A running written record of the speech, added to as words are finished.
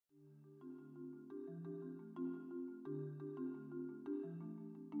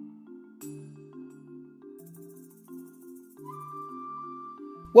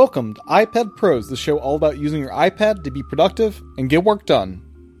Welcome to iPad Pros, the show all about using your iPad to be productive and get work done.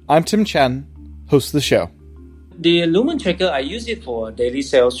 I'm Tim Chen, host of the show. The Lumen Tracker, I use it for daily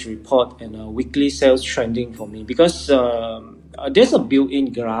sales report and weekly sales trending for me because there's a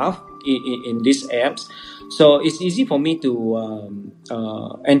built-in graph in these apps. So it's easy for me to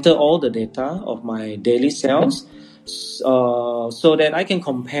enter all the data of my daily sales so that I can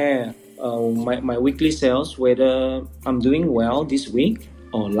compare my weekly sales, whether I'm doing well this week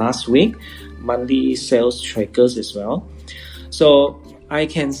or last week, monthly sales trackers as well. So I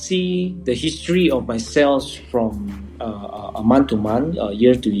can see the history of my sales from a month to month,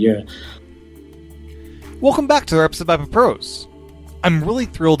 year to year. Welcome back to our episode of iPad Pros. I'm really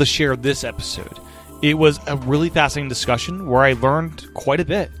thrilled to share this episode. It was a really fascinating discussion where I learned quite a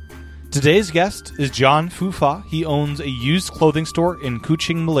bit. Today's guest is Jong Fui Fa. He owns a used clothing store in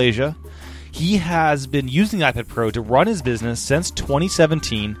Kuching, Malaysia. He has been using the iPad Pro to run his business since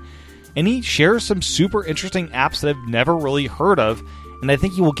 2017, and he shares some super interesting apps that I've never really heard of, and I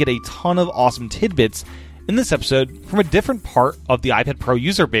think you will get a ton of awesome tidbits in this episode from a different part of the iPad Pro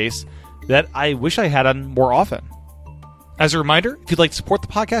user base that I wish I had on more often. As a reminder, if you'd like to support the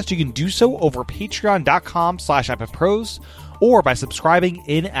podcast, you can do so over patreon.com/iPadPros or by subscribing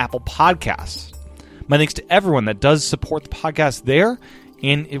in Apple Podcasts. My thanks to everyone that does support the podcast there,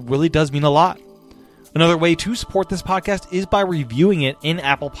 and it really does mean a lot. Another way to support this podcast is by reviewing it in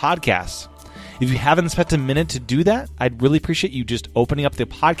Apple Podcasts. If you haven't spent a minute to do that, I'd really appreciate you just opening up the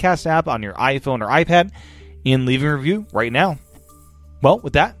podcast app on your iPhone or iPad and leaving a review right now. Well,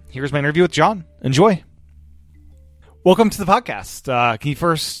 with that, here's my interview with Jong. Enjoy. Welcome to the podcast. Can you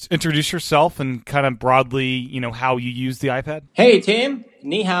first introduce yourself and kind of broadly, how you use the iPad? Hey Tim,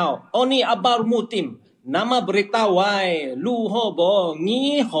 ni hao. Oni abar mu Tim. Nama berita wai lu ho bo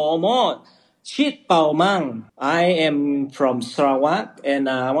ni ho mo chit pao mang. I am from Sarawak, and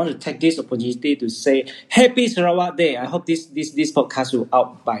I want to take this opportunity to say Happy Sarawak Day. I hope this podcast will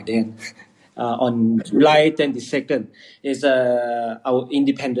out by then. On July 22nd is our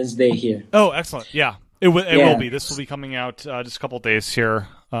Independence Day here. Oh, excellent! Yeah. It will be. This will be coming out just a couple of days here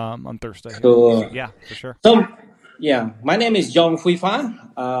on Thursday. So, yeah, for sure. So, my name is Jong Fui Fa.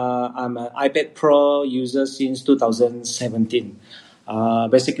 I'm an iPad Pro user since 2017.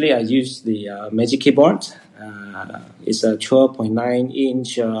 Basically, I use the Magic Keyboard. It's a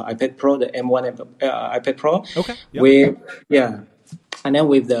 12.9-inch iPad Pro, the M1 iPad Pro. Okay. Yep. And then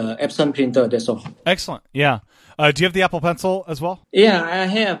with the Epson printer, that's all. Excellent. Yeah. Do you have the Apple Pencil as well? Yeah, I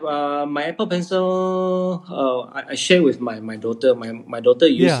have my Apple Pencil. I share with my daughter. My daughter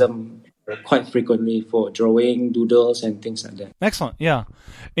uses them quite frequently for drawing, doodles, and things like that. Excellent. Yeah,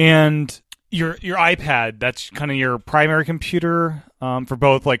 and your iPad, that's kind of your primary computer for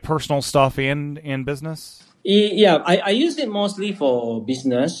both like personal stuff and business. Yeah, I use it mostly for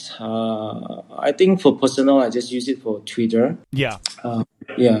business. I think for personal, I just use it for Twitter. Yeah.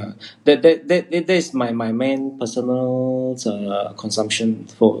 That is my main personal consumption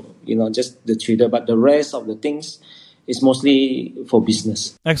for just the Twitter. But the rest of the things is mostly for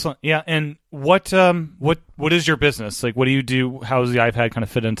business. Excellent. Yeah. And what is your business? Like, what do you do? How does the iPad kind of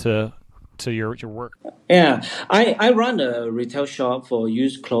fit into your work? Yeah, I run a retail shop for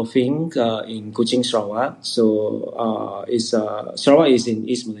used clothing in Kuching, Sarawak. So Sarawak is in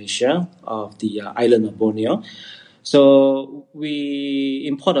East Malaysia of the island of Borneo. So we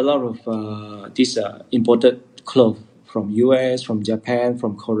import a lot of these imported clothes from US, from Japan,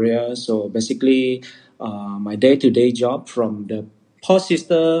 from Korea. So basically, my day-to-day job from the POS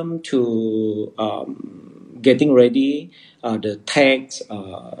system to getting ready, the tags,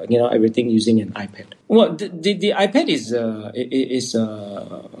 everything using an iPad. Well, the iPad is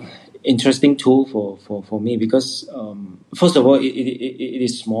interesting tool for me because first of all, it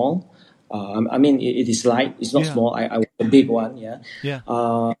is small. It is light. It's not small. I want a big one.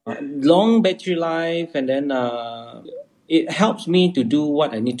 Long battery life, and then it helps me to do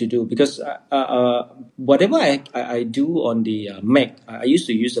what I need to do because whatever I do on the Mac, I used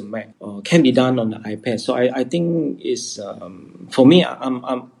to use a Mac, can be done on the iPad. So I think it's for me.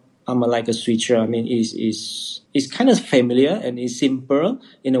 I'm like a switcher. I mean, it's kind of familiar and it's simple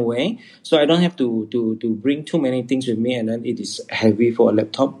in a way. So I don't have to bring too many things with me, and then it is heavy for a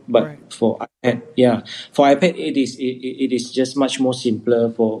laptop. But for iPad, it is just much more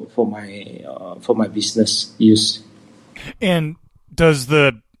simpler for my business use. And does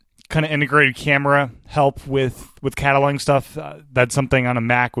the kind of integrated camera help with cataloging stuff? That's something on a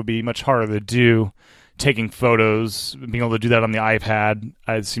Mac would be much harder to do taking photos, being able to do that on the iPad,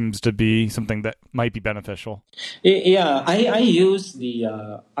 it seems to be something that might be beneficial. Yeah, I use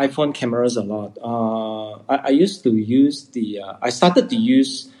the iPhone cameras a lot. I used to use I started to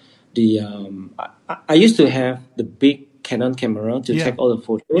use I used to have the big Canon camera to take all the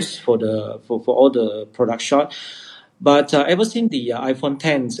photos for all the product shot. But ever since the iPhone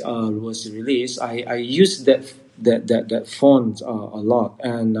 10 was released, I used that phone a lot,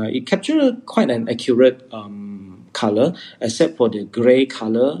 and it captured quite an accurate color, except for the gray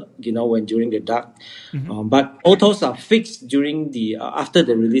color, when during the dark. But autos are fixed during the after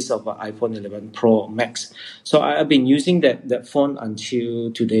the release of iPhone 11 Pro Max. So I've been using that phone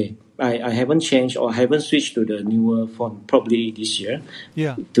until today. I haven't changed or haven't switched to the newer phone probably this year.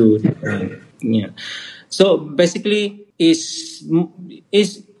 Yeah. So basically, it's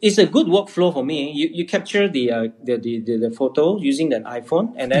a good workflow for me. You capture the photo using an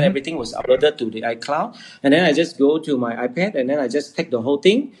iPhone, and then everything was uploaded to the iCloud, and then I just go to my iPad, and then I just take the whole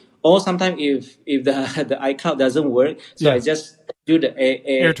thing. Or sometimes if the iCloud doesn't work, so I just do the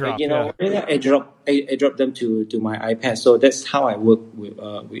AirDrop, airdrop them to my iPad. So that's how I work with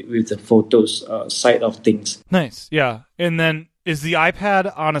the photos side of things. Nice, yeah. And then is the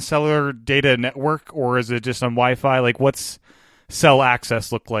iPad on a cellular data network, or is it just on Wi-Fi? Like, what's cell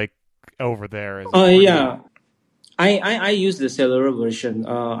access look like over there? I use the cellular version.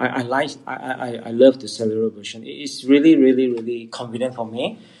 I love the cellular version. It's really, really, really convenient for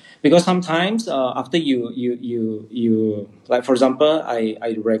me. Because sometimes after you like, for example,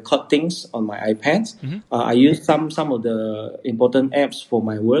 I record things on my iPad. I use some of the important apps for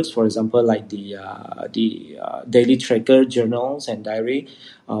my works. For example, like the daily tracker, journals, and diary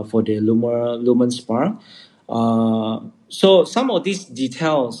for the Lumen Spark. So some of these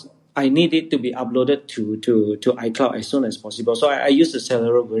details I need it to be uploaded to iCloud as soon as possible. So I use the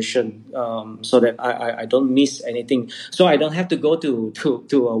cellular version so that I don't miss anything. So I don't have to go to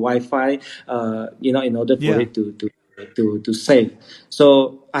a Wi-Fi, in order for it to save.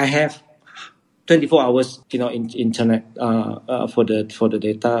 So I have 24 hours, internet for the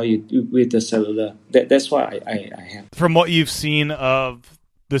data with the cellular. That's what I have. From what you've seen of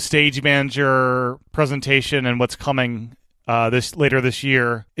the Stage Manager presentation and what's coming later this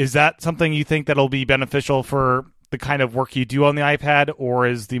year, is that something you think that'll be beneficial for the kind of work you do on the iPad, or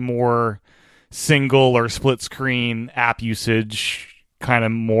is the more single or split screen app usage kind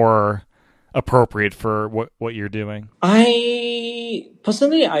of more appropriate for what you're doing? I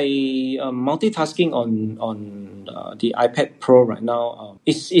personally multitasking on the iPad Pro right now.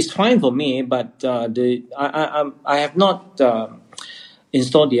 It's fine for me, but I have not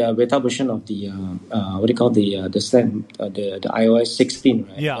install the beta version of the iOS 16,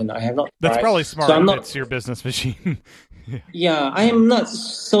 right? Yeah, and I have not. That's probably smart. So it's your business machine. Yeah, I am not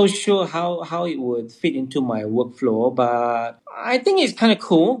so sure how it would fit into my workflow, but I think it's kind of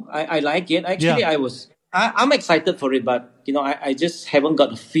cool. I like it. Actually, I'm excited for it, but I just haven't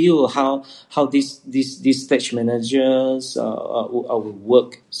got a feel how these stage managers will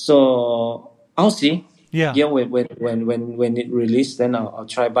work. So I'll see. Yeah. When it released, then I'll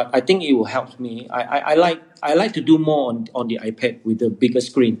try. But I think it will help me. I like to do more on the iPad with the bigger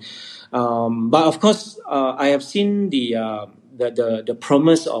screen. But of course, I have seen the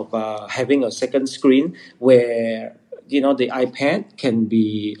promise of having a second screen where the iPad can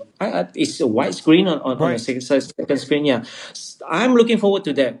be it's a wide screen on a second screen. Yeah, I'm looking forward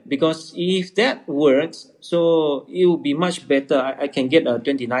to that, because if that works, so it will be much better. I can get a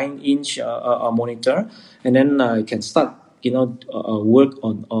 29-inch monitor, and then I can start work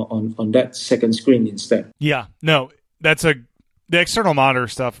on that second screen instead. Yeah, no, the external monitor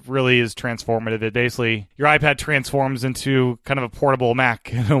stuff really is transformative. It basically, your iPad transforms into kind of a portable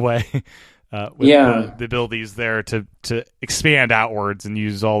Mac in a way. With the abilities there to expand outwards and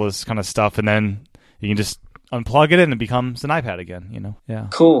use all this kind of stuff, and then you can just unplug it and it becomes an iPad again. Yeah.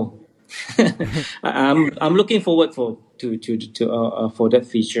 Cool. I'm looking forward for that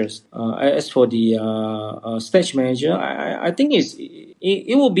features. As for the Stage Manager, I think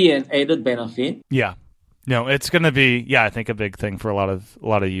it will be an added benefit. Yeah. No, it's going to be, I think a big thing for a lot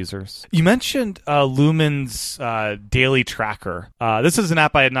of users. You mentioned Lumen's daily tracker. This is an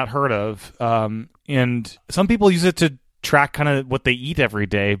app I had not heard of, and some people use it to track kind of what they eat every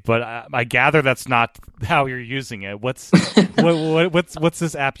day. But I gather that's not how you're using it. What's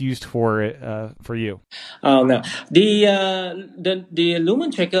this app used for you? No, the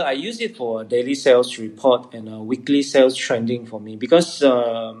Lumen tracker, I use it for daily sales report and weekly sales trending for me, because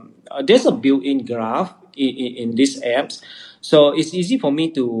there's a built-in graph in these apps, so it's easy for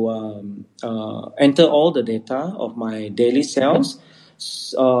me to enter all the data of my daily sales.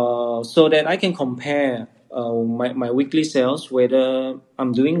 so that I can compare my weekly sales, whether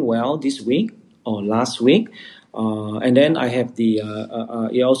I'm doing well this week or last week. And then I have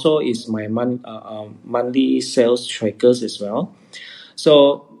it also is my monthly sales trackers as well.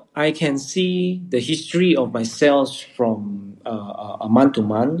 So I can see the history of my sales from a month to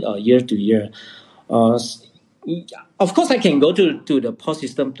month, year to year. Of course, I can go to the POS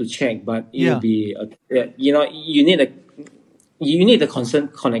system to check, but it will be, you need a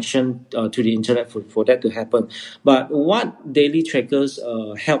constant connection to the internet for that to happen. But what daily trackers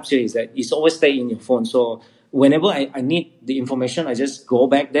helps you is that it's always stay in your phone. So whenever I need the information, I just go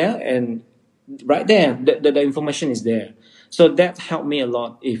back there, and right there, the information is there. So that helped me a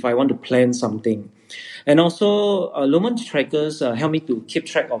lot if I want to plan something. And also, Lumen trackers help me to keep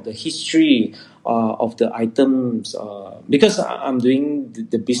track of the history of the items, because I'm doing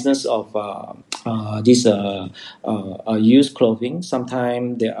the business of this used clothing.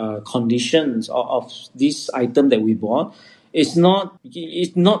 Sometimes there are conditions of this item that we bought. It's not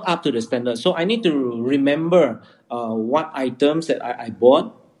up to the standard. So I need to remember what items that I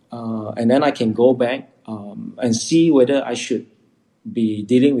bought, and then I can go back and see whether I should be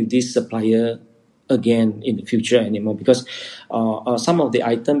dealing with this supplier again in the future anymore, because some of the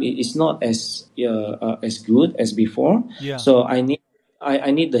item is not as good as before. So I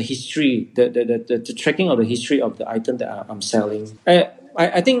need the history, the tracking of the history of the item that I'm selling.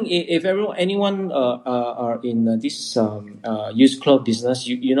 I think if anyone are in this used clothes business,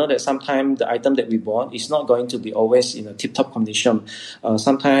 you know that sometimes the item that we bought is not going to be always in a tip-top condition.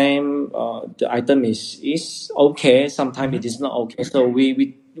 Sometimes the item is okay, sometimes it is not okay. So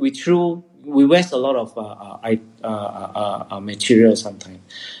we waste a lot of material sometimes.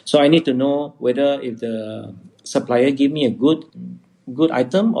 So I need to know whether if the supplier give me a good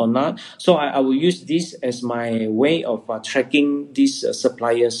item or not. So I will use this as my way of tracking these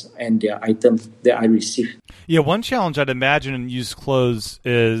suppliers and their items that I receive. Yeah, one challenge I'd imagine in used clothes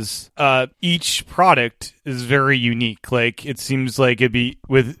is each product is very unique. Like it seems like it'd be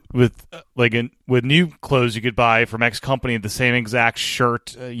with new clothes you could buy from X company the same exact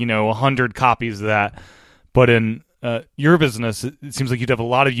shirt, 100 copies of that. But in your business, it seems like you'd have a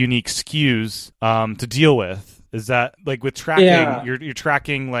lot of unique SKUs to deal with. Is that like with tracking? You're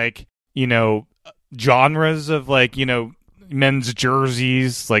tracking genres of men's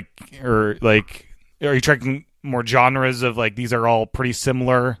jerseys, are you tracking more genres of these are all pretty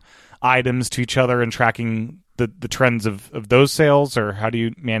similar items to each other and tracking the trends of those sales, or how do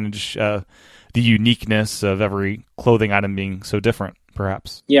you manage the uniqueness of every clothing item being so different,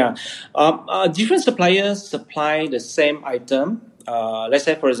 perhaps? Yeah, different suppliers supply the same item. Let's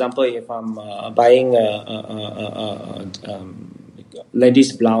say, for example, if I'm buying a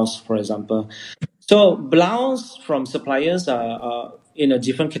ladies' blouse, for example. So blouse from suppliers are in a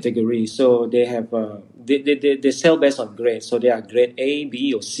different category. So they have they sell based on grade. So they are grade A,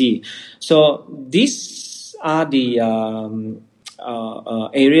 B, or C. So these are the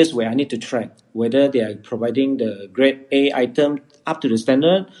areas where I need to track whether they are providing the grade A item up to the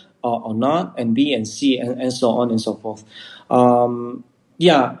standard or not, and B and C and so on and so forth.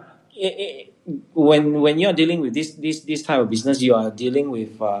 When you're dealing with this type of business, you are dealing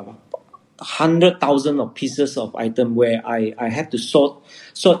with 100,000 of pieces of item where I have to sort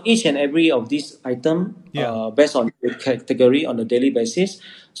each and every of these item based on the category on a daily basis.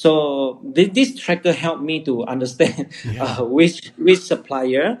 So this tracker helped me to understand which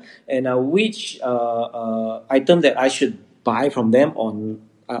supplier and which item that I should buy from them or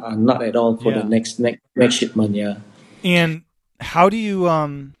not at all for the next shipment. Yeah. And how do you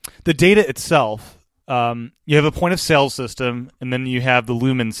the data itself? You have a point of sale system, and then you have the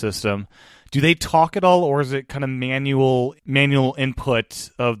Lumen system. Do they talk at all, or is it kind of manual input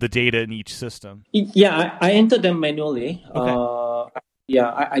of the data in each system? Yeah, I enter them manually. Okay.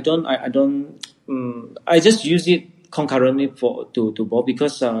 I don't. I just use it concurrently to both,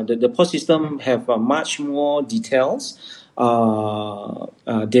 because the POS system have much more details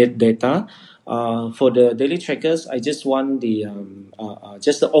data. For the daily trackers, I just want the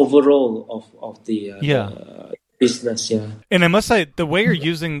just the overall of the business. Yeah. And I must say, the way you're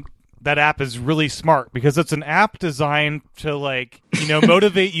using that app is really smart, because it's an app designed to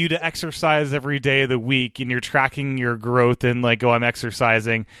motivate you to exercise every day of the week, and you're tracking your growth and I'm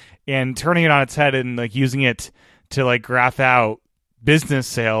exercising, and turning it on its head and using it to graph out business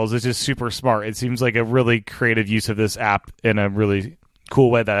sales is just super smart. It seems like a really creative use of this app in a really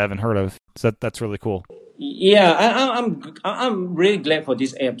cool way that I haven't heard of. So that's really cool. Yeah, I'm really glad for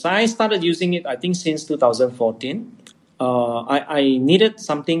this app. So I started using it, I think, since 2014. I needed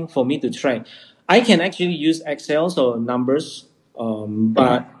something for me to track. I can actually use Excel or numbers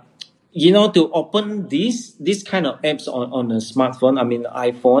But to open this kind of apps on a smartphone, I mean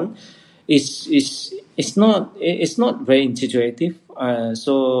iPhone, it's not very intuitive.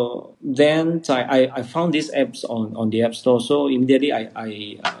 So then I found these apps on the App Store. So immediately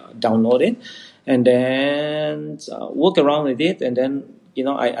I download it and then work around with it. And then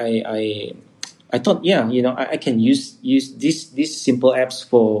I thought, I can use these simple apps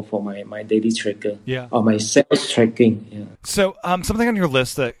for my daily tracker, or my sales tracking. Yeah. So something on your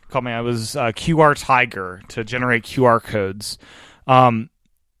list that caught my eye was QR Tiger to generate QR codes.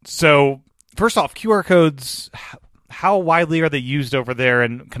 So first off, QR codes, how widely are they used over there,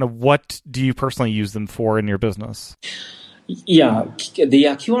 and kind of what do you personally use them for in your business? Yeah, the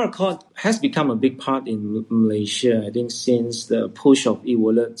QR code has become a big part in Malaysia, I think, since the push of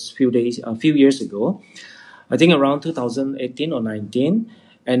e-wallets a few years ago. I think around 2018 or 19.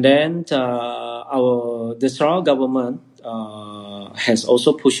 And then the Sarawak government has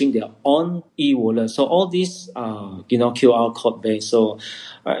also pushing their own e-wallet. So all these QR code based. So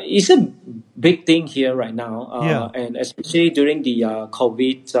it's a big thing here right now. And especially during the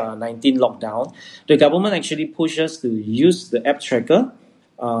COVID-19 lockdown, the government actually pushed us to use the app tracker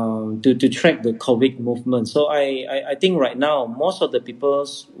to track the COVID movement. So I think right now most of the people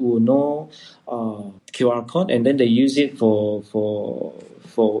will know QR code, and then they use it for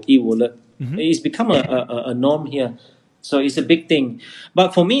e-wallet. Mm-hmm. It's become a norm here. So it's a big thing.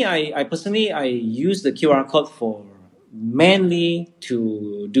 But for me, I personally use the QR code for mainly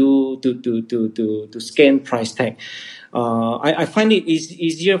to scan price tag. I find it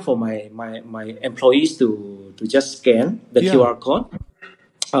easier for my employees to just scan the QR code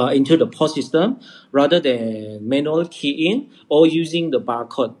into the POS system rather than manual key in or using the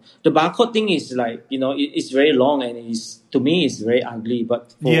barcode. The barcode thing is like, it's very long and to me it's very ugly.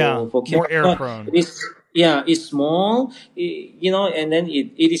 But for QR more error prone. It's small, and then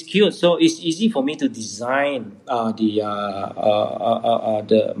it is cute. So it's easy for me to design my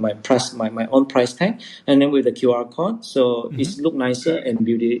own price tag, and then with the QR code, so it look nicer and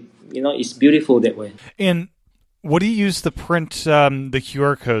it's beautiful that way. And what do you use to print the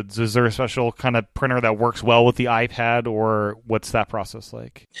QR codes? Is there a special kind of printer that works well with the iPad, or what's that process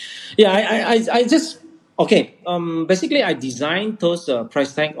like? Yeah, I just. Okay, basically I designed those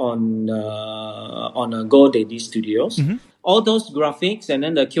price tag on GoDaddy Studios. Mm-hmm. All those graphics and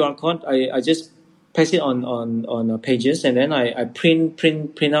then the QR code, I just paste it on pages, and then I print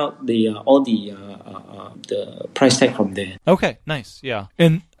out all the price tag from there. Okay, nice, yeah.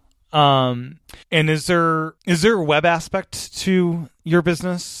 And is there a web aspect to your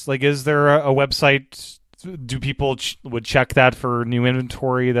business? Like, is there a website? Do people would check that for new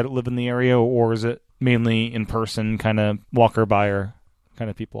inventory that live in the area, or is it mainly in person, kind of walker buyer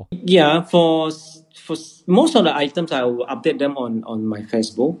kind of people? Yeah, for most of the items, I will update them on my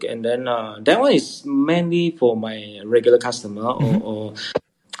Facebook, and then that one is mainly for my regular customer. Mm-hmm. or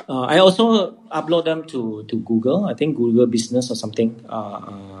I also upload them to Google. I think Google Business or something.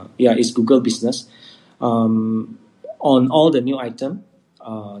 It's Google Business on all the new items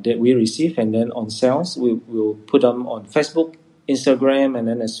that we receive, and then on sales, we will put them on Facebook, Instagram, and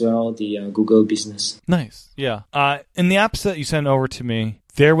then as well the Google Business. Nice, yeah. In the apps that you sent over to me,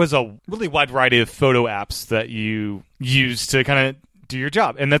 there was a really wide variety of photo apps that you use to kind of do your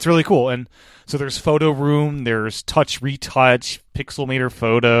job, and that's really cool. And so there's Photo Room, there's Touch Retouch, Pixelmator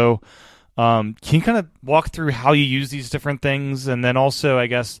Photo. Can you kind of walk through how you use these different things? And then also, I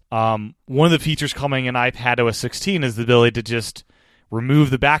guess, one of the features coming in iPadOS 16 is the ability to just remove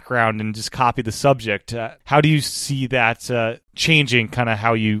the background and just copy the subject. How do you see that changing kind of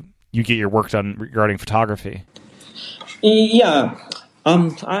how you get your work done regarding photography? Yeah.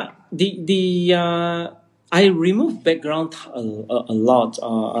 I remove background a lot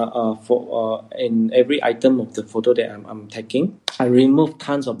for in every item of the photo that I'm taking. I remove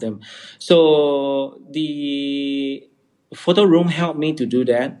tons of them. So the Photo Room helped me to do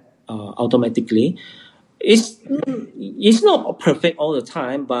that automatically. It's not perfect all the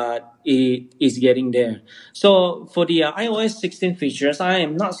time, but it is getting there. So for the iOS 16 features, I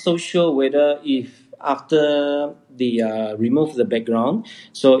am not so sure whether if after the remove the background,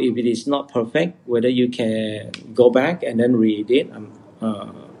 so if it is not perfect, whether you can go back and then read it.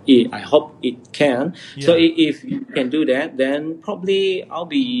 I hope it can. Yeah. So if you can do that, then probably I'll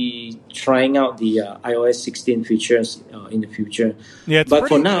be trying out the iOS 16 features in the future. Yeah,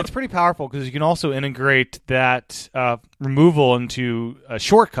 for now, it's pretty powerful because you can also integrate that removal into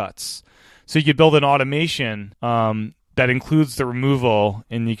shortcuts. So you could build an automation that includes the removal,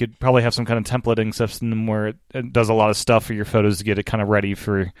 and you could probably have some kind of templating system where it does a lot of stuff for your photos to get it kind of ready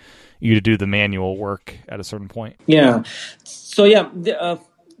for you to do the manual work at a certain point. Yeah. So yeah,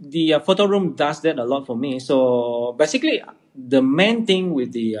 the photo room does that a lot for me. So basically, the main thing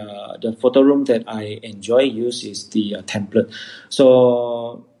with the photo room that I enjoy use is the template.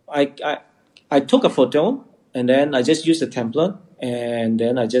 So I took a photo and then I just use the template and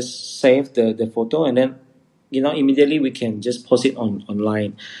then I just save the photo and then immediately we can just post it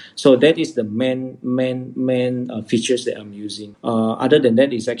online. So that is the main features that I'm using. Other than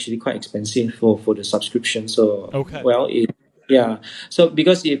that, it's actually quite expensive for the subscription. So okay. Yeah. So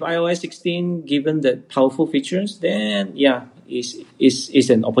because if iOS 16 given that powerful features, then yeah, is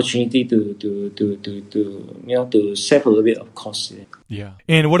an opportunity to save a little bit of cost. Yeah.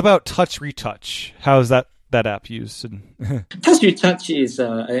 And what about Touch Retouch? How is that app used? Touch Retouch is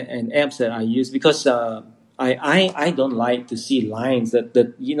an app that I use because I don't like to see lines that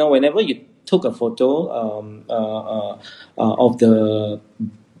whenever you took a photo of the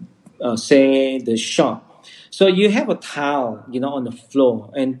say the shop. So you have a tile, on the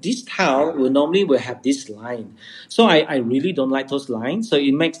floor, and this tile will have this line. So I really don't like those lines. So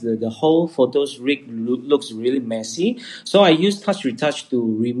it makes the whole photos looks really messy. So I use Touch Retouch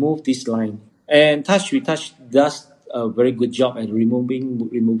to remove this line, and Touch Retouch does a very good job at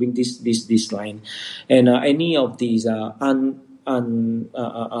removing this line, and any of these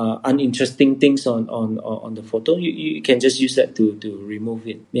uninteresting things on the photo, you can just use that to remove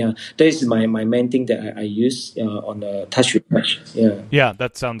it. Yeah, that is my main thing that I use on the Touch Retouch. Yeah,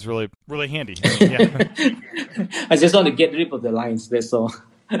 that sounds really really handy. Yeah. I just want to get rid of the lines. That's all.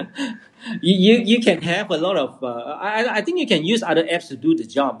 You can have a lot of. I think you can use other apps to do the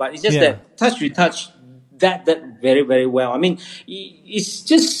job, but it's just that Touch Retouch that very very well. I mean, it's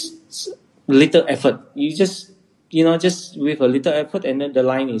just little effort. You just with a little effort, and then the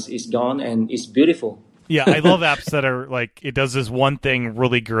line is gone, and it's beautiful. Yeah, I love apps that are like, it does this one thing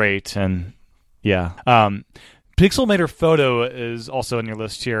really great, and yeah. Pixelmator Photo is also on your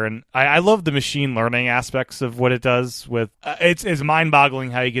list here, and I love the machine learning aspects of what it does. With it's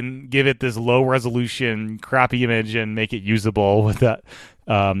mind-boggling how you can give it this low-resolution, crappy image and make it usable with that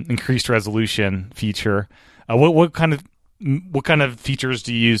increased resolution feature. What kind of features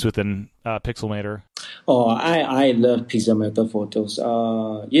do you use within Pixelmator? Oh, I love Pixelmator photos.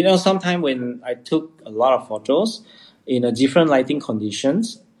 Sometimes when I took a lot of photos in a different lighting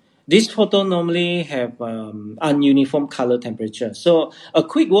conditions, this photo normally have ununiform color temperature. So a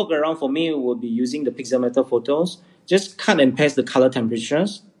quick workaround for me would be using the Pixelmator photos. Just cut and paste the color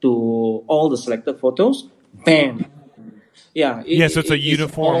temperatures to all the selected photos. Bam. Yeah. So it's a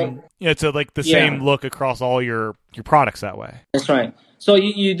uniform. It's like the same look across all your products that way. That's right. So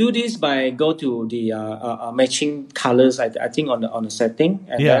you do this by go to the matching colors. I think on the setting,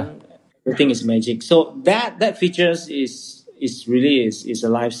 and then everything is magic. So that features is really a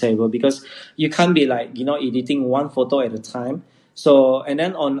lifesaver because you can't be like editing one photo at a time. So and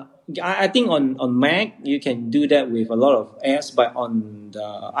then I think on Mac you can do that with a lot of apps, but on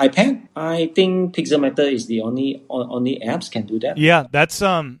the iPad I think Pixelmator is the only apps can do that. Yeah, that's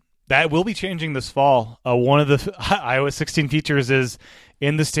that will be changing this fall. One of the iOS 16 features is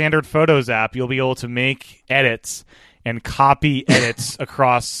in the standard Photos app, you'll be able to make edits and copy edits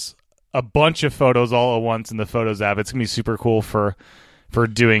across a bunch of photos all at once in the Photos app. It's going to be super cool for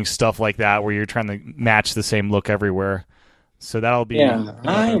doing stuff like that where you're trying to match the same look everywhere. So that'll be... Yeah,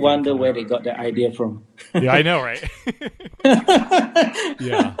 I wonder where they got the idea from. Yeah, I know, right?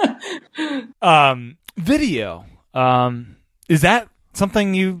 Yeah. Video. Is that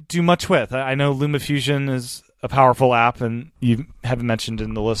something you do much with? I know LumaFusion is a powerful app, and you haven't mentioned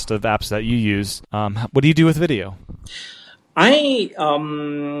in the list of apps that you use. What do you do with video? I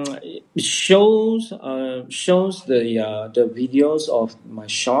shows the videos of my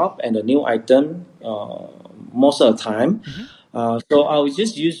shop and the new item most of the time. Mm-hmm. So I will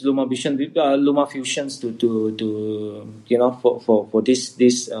just use LumaFusions to for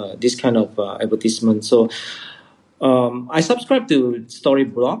this kind of advertisement. So I subscribe to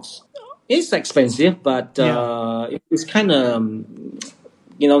Storyblocks. It's expensive, but it's kind of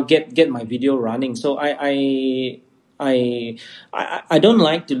get my video running. So I don't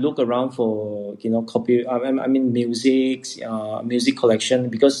like to look around for copy. I mean music collection,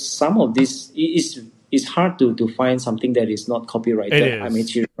 because some of this is hard to find something that is not copyrighted.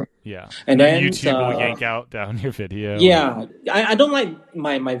 Amateur. Yeah, and then YouTube will yank out down your video. Yeah, I don't like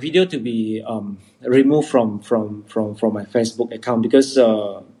my video to be removed from my Facebook account because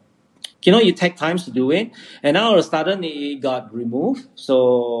you take time to do it, and now all of a sudden it got removed.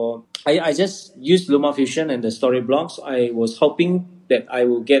 So I just used LumaFusion and the story blocks. I was hoping that I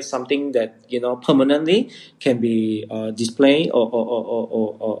will get something that permanently can be displayed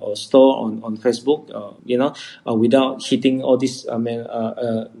or store on Facebook. Without hitting all this.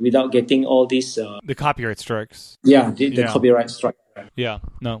 Without getting all these. The copyright strikes. The copyright strike. Yeah.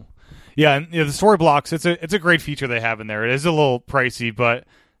 No. Yeah, and the story blocks. It's a great feature they have in there. It is a little pricey, but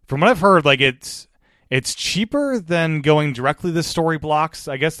from what I've heard, like it's cheaper than going directly to story blocks.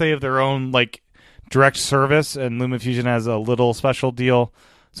 I guess they have their own like direct service, and LumaFusion has a little special deal,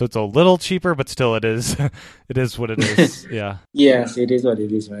 so it's a little cheaper, but still it is it is what it is. Yeah. Yes, it is what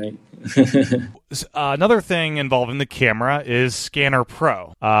it is, right? Another thing involving the camera is Scanner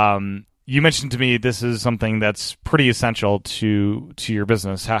Pro. You mentioned to me this is something that's pretty essential to your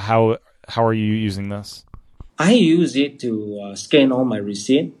business. How are you using this? I use it to scan all my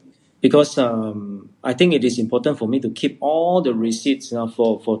receipt because I think it is important for me to keep all the receipts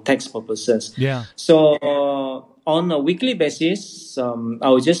for tax purposes. Yeah. So on a weekly basis, I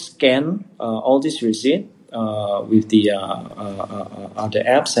will just scan all this receipt with the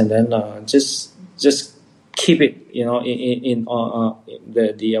apps, and then just keep it, in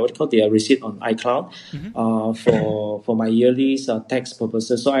the receipt on iCloud for my yearly tax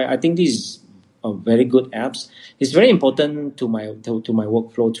purposes. So I think this is a very good apps. It's very important to my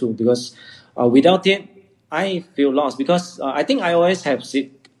workflow too, because without it, I feel lost, because I think iOS have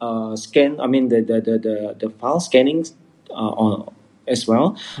scan. I mean the file scanning on as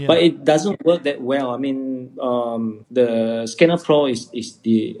well, but it doesn't work that well. I mean the Scanner Pro is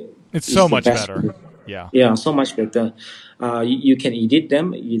so much better. Yeah, so much better. You can edit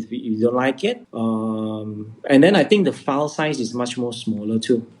them if you don't like it, and then I think the file size is much more smaller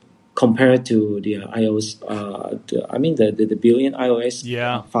too, compared to the iOS. The built-in iOS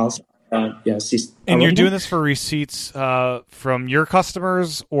files. And you're doing this for receipts from your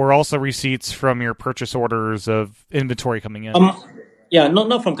customers, or also receipts from your purchase orders of inventory coming in?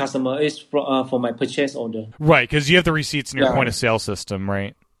 Not from customer. It's for my purchase order. Right, because you have the receipts in your point of sale system,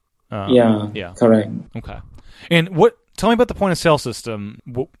 right? Correct. Okay. And tell me about the point of sale system.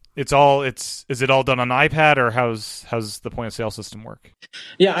 Is it all done on iPad, or how's the point of sale system work?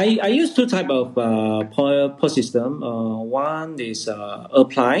 Yeah, I use two type of POS system. One is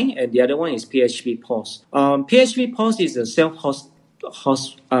Apply, and the other one is PHP POS. PHP POS is a self-host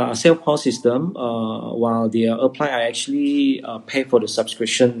system, while the Apply I actually pay for the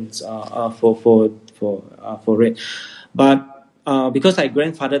subscriptions for it, but because I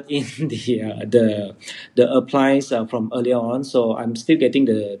grandfathered in the applies from earlier on, so I'm still getting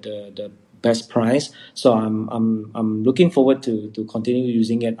the best price. So I'm looking forward to continue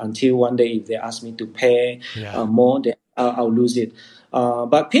using it until one day if they ask me to pay more, then I'll lose it.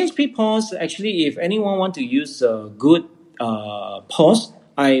 But PHP POS, actually, if anyone want to use a good POS,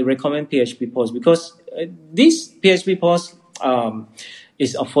 I recommend PHP POS, because this PHP POS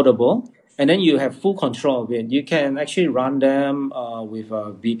is affordable. And then you have full control of it. You can actually run them with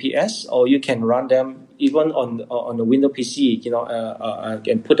VPS, or you can run them even on the Windows PC.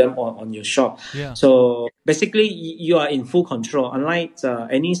 And put them on your shop. Yeah. So basically, you are in full control. Unlike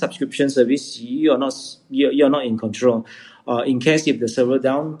any subscription service, you're not in control. In case if the server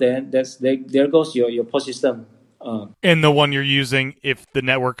down, then there goes your POS system. And the one you're using, if the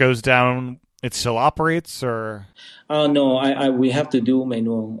network goes down, it still operates, or? No, we have to do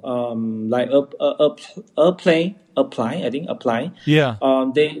manual. Like Apply. Yeah.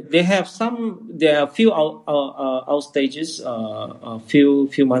 They have some. There are a few out stages a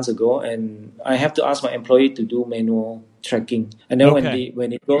few months ago, and I have to ask my employee to do manual tracking. And then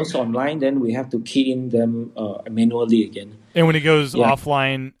when it goes online, then we have to key in them manually again. And when it goes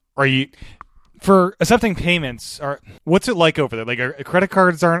offline, are you for accepting payments? What's it like over there? Like, credit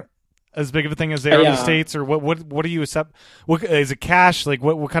cards aren't as big of a thing as they are in the States, or what do you accept? What is it, cash? Like,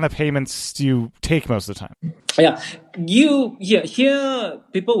 what kind of payments do you take most of the time? Here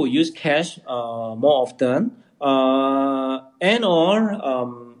people will use cash more often,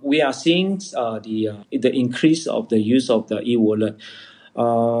 we are seeing the increase of the use of the e-wallet.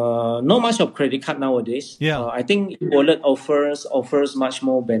 Not much of credit card nowadays. I think e-wallet offers much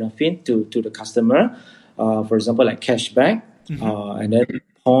more benefit to the customer. For example, like cashback, and then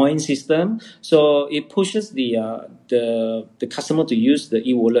point system. So it pushes the customer to use the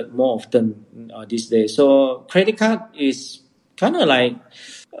e-wallet more often these days. So credit card is kind of like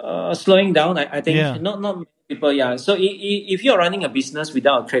slowing down. I think not many people. Yeah. So if you're running a business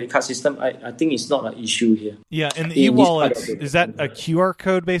without a credit card system, I think it's not an issue here. Yeah, and the e-wallet, is that a QR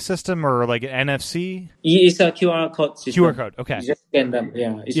code based system or like an NFC? It's a QR code system. QR code. Okay. You just scan them.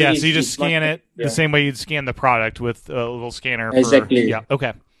 Yeah. So you just scan it the same way you'd scan the product with a little scanner. Exactly.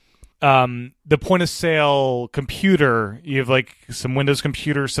 Okay. the point of sale computer, you have like some Windows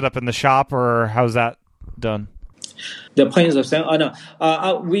computer set up in the shop, or how's that done? The point of sale? Oh no,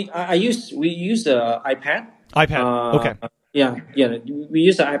 we use the iPad. iPad. Okay. Yeah. We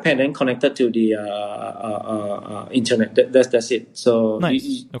use the iPad and connected to the internet. That's it. So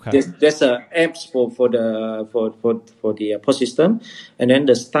nice. Okay. There's apps for the POS system, and then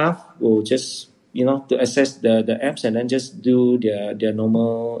the staff will just to access the apps and then just do their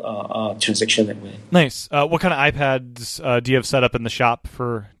normal transaction that way. Nice. What kind of iPads do you have set up in the shop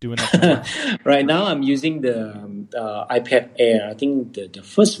for doing that? Right now, I'm using the iPad Air. I think the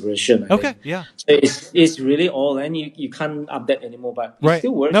first version. I think. Yeah. So it's really old and you can't update anymore, but it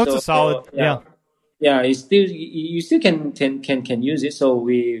still works. No, it's a solid. Yeah, it's still you still can use it. So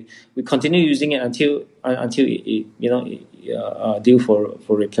we continue using it until it due for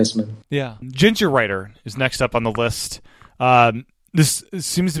replacement. Yeah, Ginger Writer is next up on the list. This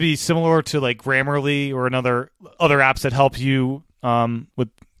seems to be similar to like Grammarly or other apps that help you with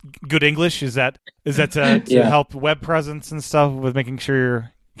good English. Is that to help web presence and stuff with making sure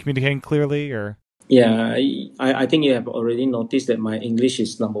you're communicating clearly? Or I think you have already noticed that my English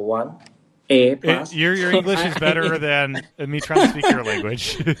is number 1. A+. Your English is better than me trying to speak your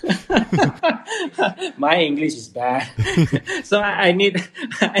language. My English is bad, so I need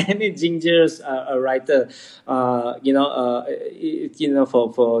Ginger's a writer. For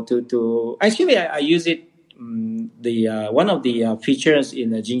to actually I use it. The one of the features in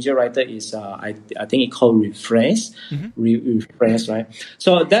the Ginger Writer is I think it called refresh, refresh, right?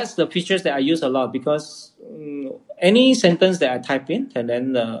 So that's the features that I use a lot because any sentence that I type in, and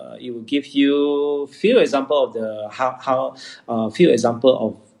then it will give you few example of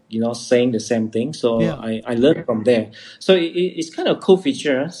saying the same thing. So I learned from there. So it's kind of cool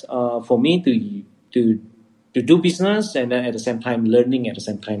features for me to do business and then at the same time learning at the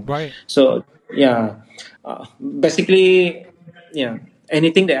same time. Right. So basically,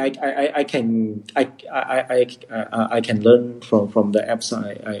 anything that I can learn from the apps,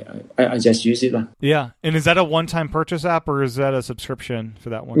 I just use it. Yeah, and is that a one-time purchase app or is that a subscription for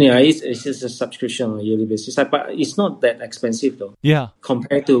that one? Yeah, it's just a subscription on a yearly basis, but it's not that expensive though. Yeah,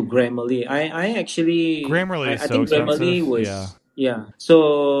 compared to Grammarly, I actually Grammarly is I so think expensive. Grammarly was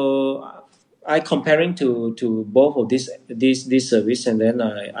So I comparing to both of this service, and then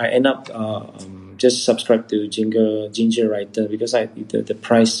I end up just subscribe to Ginger Writer because the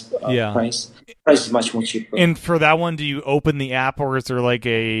price is much more cheaper. And for that one, do you open the app or is there like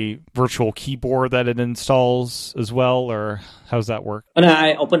a virtual keyboard that it installs as well, or how's that work? Oh, no,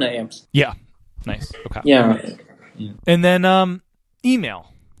 I open the apps. Yeah, nice. Okay. Yeah. And then email.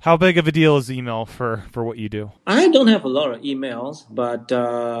 How big of a deal is email for what you do? I don't have a lot of emails, but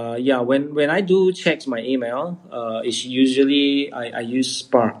when I do check my email, it's usually I use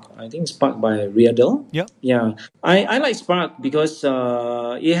Spark. I think Spark by Riadel. Yep. Yeah. I like Spark because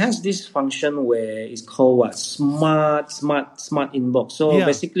it has this function where it's called smart inbox. So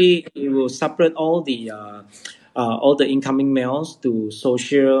basically it will separate all the incoming mails to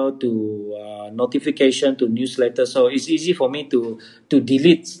social, to notification, to newsletter. So it's easy for me to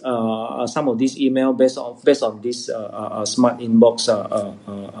delete some of these email based on this smart inbox.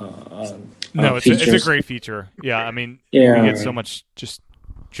 No, it's a great feature. Yeah, I mean, we get so much just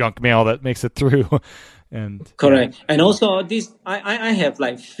junk mail that makes it through. And correct. And also this, I have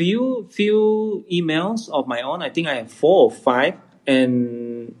like few emails of my own. I think I have 4 or 5,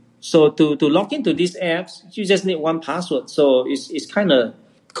 and so to log into these apps, you just need one password. So it's kind of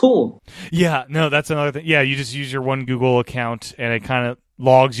cool. Yeah, no, that's another thing. Yeah, you just use your one Google account and it kind of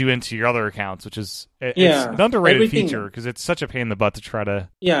logs you into your other accounts, which is it's an underrated feature because it's such a pain in the butt to try to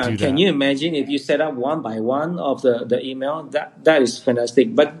do that. Can you imagine if you set up one by one of the email? That is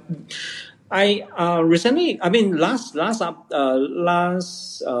fantastic. But I recently, I mean, I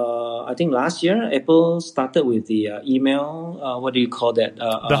think last year, Apple started with the email. What do you call that?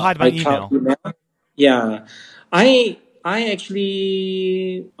 The hide my email. Yeah, I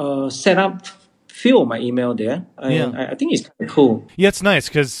actually set up few of my email there. I think it's kind of cool. Yeah, it's nice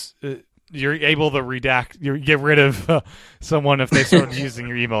because you're able to get rid of someone if they start using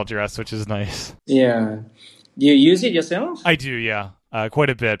your email address, which is nice. Yeah, do you use it yourself? I do. Yeah. Quite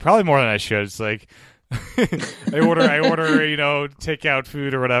a bit, probably more than I should. It's like I order, take out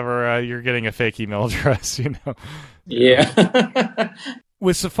food or whatever. You're getting a fake email address, Yeah.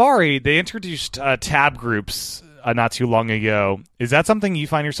 With Safari, they introduced tab groups not too long ago. Is that something you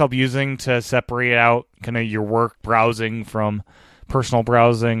find yourself using to separate out kind of your work browsing from personal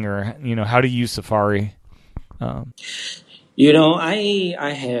browsing, or how do you use Safari? I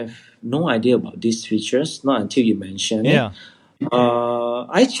have no idea about these features, not until you mention it.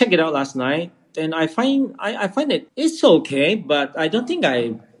 I checked it out last night, and I find it it's okay, but I don't think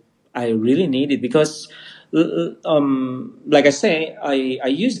I really need it because, like I say, I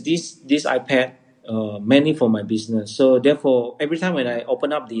use this iPad mainly for my business. So therefore, every time when I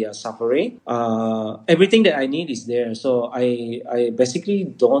open up the Safari, everything that I need is there. So I basically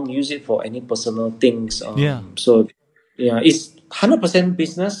don't use it for any personal things. So yeah, it's 100%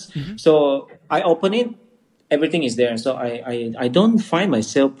 business. So I open it, everything is there. So I don't find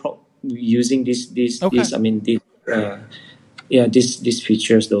myself using this. I mean this. These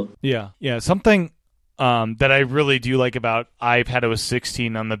features though. Yeah. Something that I really do like about iPadOS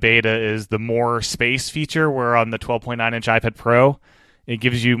 16 on the beta is the more space feature, where on the 12.9-inch iPad Pro, it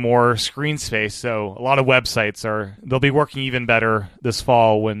gives you more screen space. So a lot of websites they'll be working even better this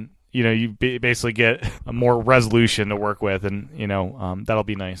fall when you basically get a more resolution to work with, and that'll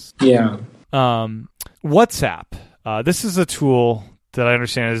be nice. Yeah. WhatsApp. This is a tool that I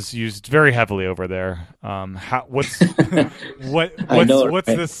understand is used very heavily over there. What's this?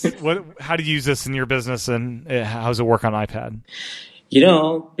 How do you use this in your business, and how does it work on iPad?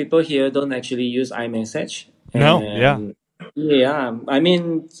 People here don't actually use iMessage. No, yeah. Yeah, I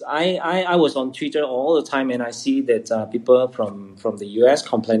mean, I was on Twitter all the time, and I see that people from the US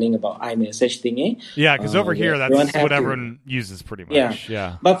complaining about iMessage thingy. Yeah, because over here, that's what everyone uses pretty much.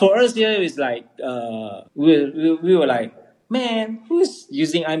 Yeah. But for us here, it's like we were like, man, who's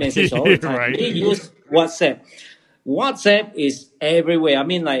using iMessage all the time? Right. They use WhatsApp. WhatsApp is everywhere. I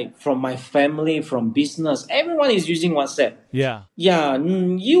mean, like from my family, from business, everyone is using WhatsApp. Yeah. Yeah,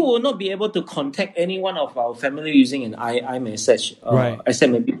 you will not be able to contact any one of our family using an iMessage. Right.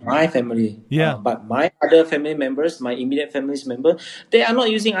 Except maybe my family. Yeah. But my other family members, my immediate family members, they are not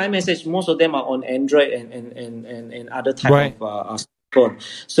using iMessage. Most of them are on Android and other type of phone.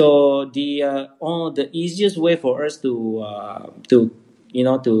 So the easiest way for us to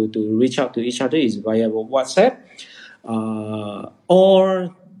reach out to each other is via WhatsApp,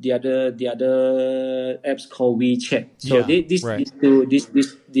 or the other apps called WeChat. So these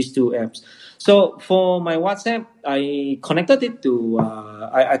two apps. So for my WhatsApp, I connected it to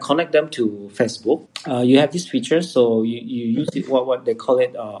I connect them to Facebook. You have this feature, so you use it what they call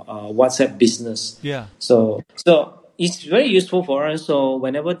it WhatsApp Business. Yeah. So it's very useful for us. So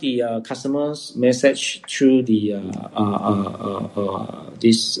whenever the customers message through the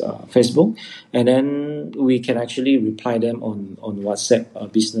this Facebook, and then we can actually reply them on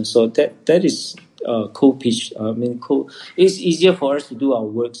WhatsApp Business. So that is a cool pitch. I mean, cool. It's easier for us to do our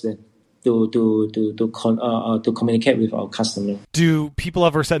works then to communicate with our customer. Do people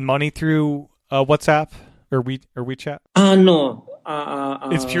ever send money through WhatsApp or WeChat? No.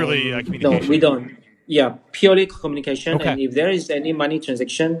 It's purely communication. No, we don't. Yeah, purely communication. Okay. And if there is any money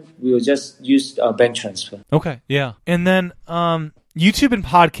transaction, we will just use bank transfer. Okay, yeah. And then YouTube and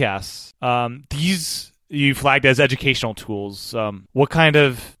podcasts. These you flagged as educational tools. What kind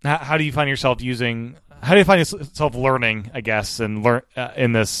of? How do you find yourself using? How do you find yourself learning? I guess and learn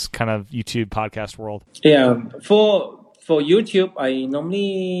in this kind of YouTube podcast world. Yeah, for YouTube, I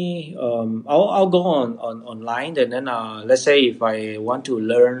normally I'll go online, and then let's say if I want to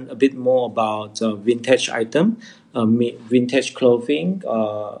learn a bit more about vintage item, vintage clothing.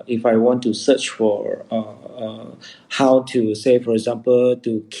 If I want to search for how to say, for example,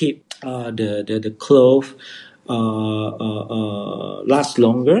 to keep the clothes last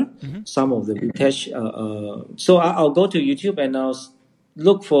longer, some of the vintage. So I'll go to YouTube and I'll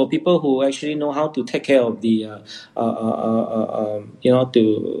look for people who actually know how to take care of the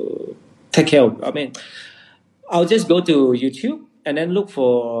to take care of. I mean, I'll just go to YouTube and then look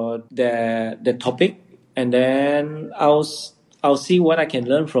for the topic, and then I'll see what I can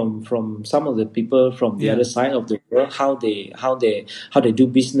learn from some of the people from the other side of the world, how they do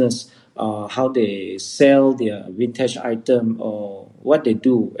business, how they sell their vintage item, or what they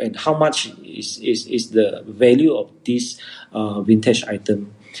do, and how much is the value of this vintage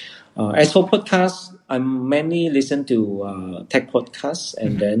item. As for podcasts, I mainly listen to tech podcasts,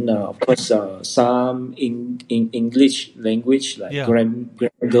 and then of course some in English language like Grammar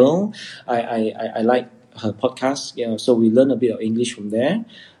Girl. I like her podcast. So we learn a bit of English from there.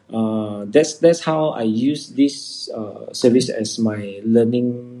 That's how I use this service as my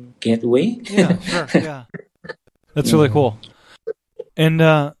learning gateway. Yeah, sure. Yeah, that's really cool. And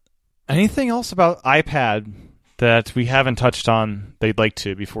anything else about iPad that we haven't touched on that you'd like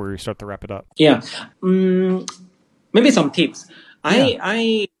to before we start to wrap it up? Yeah, maybe some tips.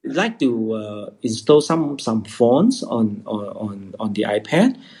 I like to install some fonts on the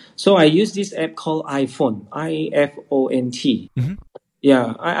iPad. So I use this app called iPhone, iPhont.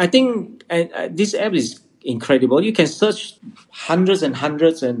 Yeah, I think this app is incredible. You can search hundreds and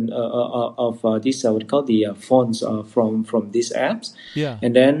hundreds of these what we call the fonts from these apps. Yeah.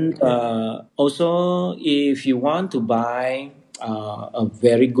 And then also, if you want to buy a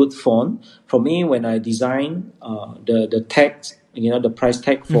very good font, for me, when I design the text, the price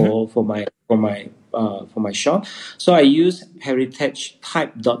tag for my shop, so I use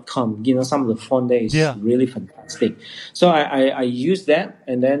heritagetype.com. Some of the font there is really fantastic. So I use that,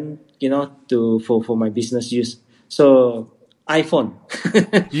 and then for my business use. So iPhone.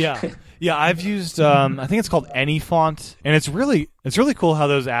 Yeah, I've used I think it's called AnyFont, and it's really cool how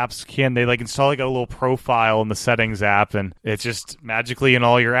those apps they like install like a little profile in the settings app, and it's just magically in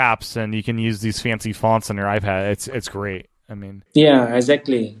all your apps, and you can use these fancy fonts on your iPad. It's great. I mean, yeah,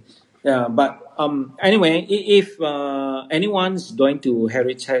 exactly. Yeah, but anyway, if anyone's going to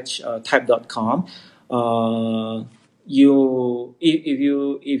heritagetype.com, if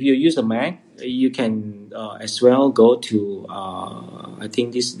you use a Mac, you can as well go to I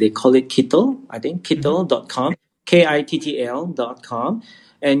think they call it Kittle. I think Kittle.com, KITTL.com,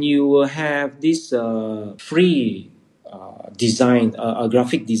 and you will have this free design,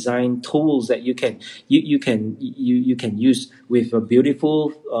 graphic design tools that you can use with a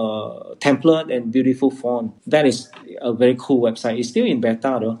beautiful template and beautiful font. That is a very cool website. It's still in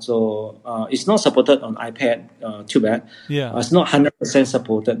beta though, so it's not supported on iPad. Too bad. Yeah, it's not 100%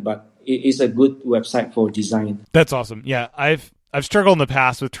 supported, but it is a good website for design. That's awesome. Yeah, I've struggled in the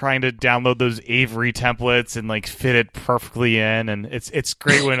past with trying to download those Avery templates and like fit it perfectly in, and it's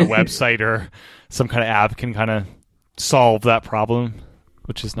great when a website or some kind of app can kind of solve that problem,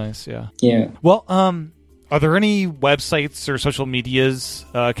 which is nice. Yeah. Well, are there any websites or social medias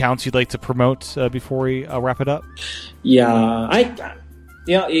accounts you'd like to promote before we wrap it up? If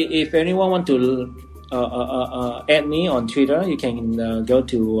anyone want to add me on Twitter, you can go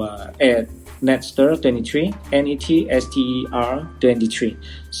to add Netster23, NETSTER23.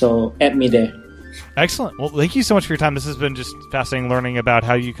 So add me there. Excellent. Well, thank you so much for your time. This has been just fascinating learning about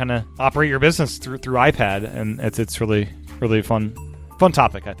how you kind of operate your business through iPad, and it's really, really fun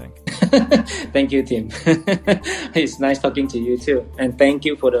topic, I think. Thank you, Tim. It's nice talking to you too, and thank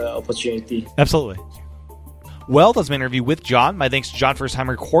you for the opportunity. Absolutely. Well, that's my interview with John. My thanks to John for his time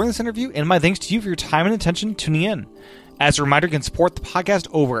recording this interview, and my thanks to you for your time and attention tuning in. As a reminder, you can support the podcast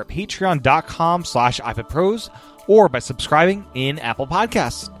over at patreon.com/iPadPros or by subscribing in Apple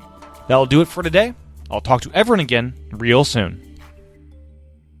Podcasts. That'll do it for today. I'll talk to everyone again real soon.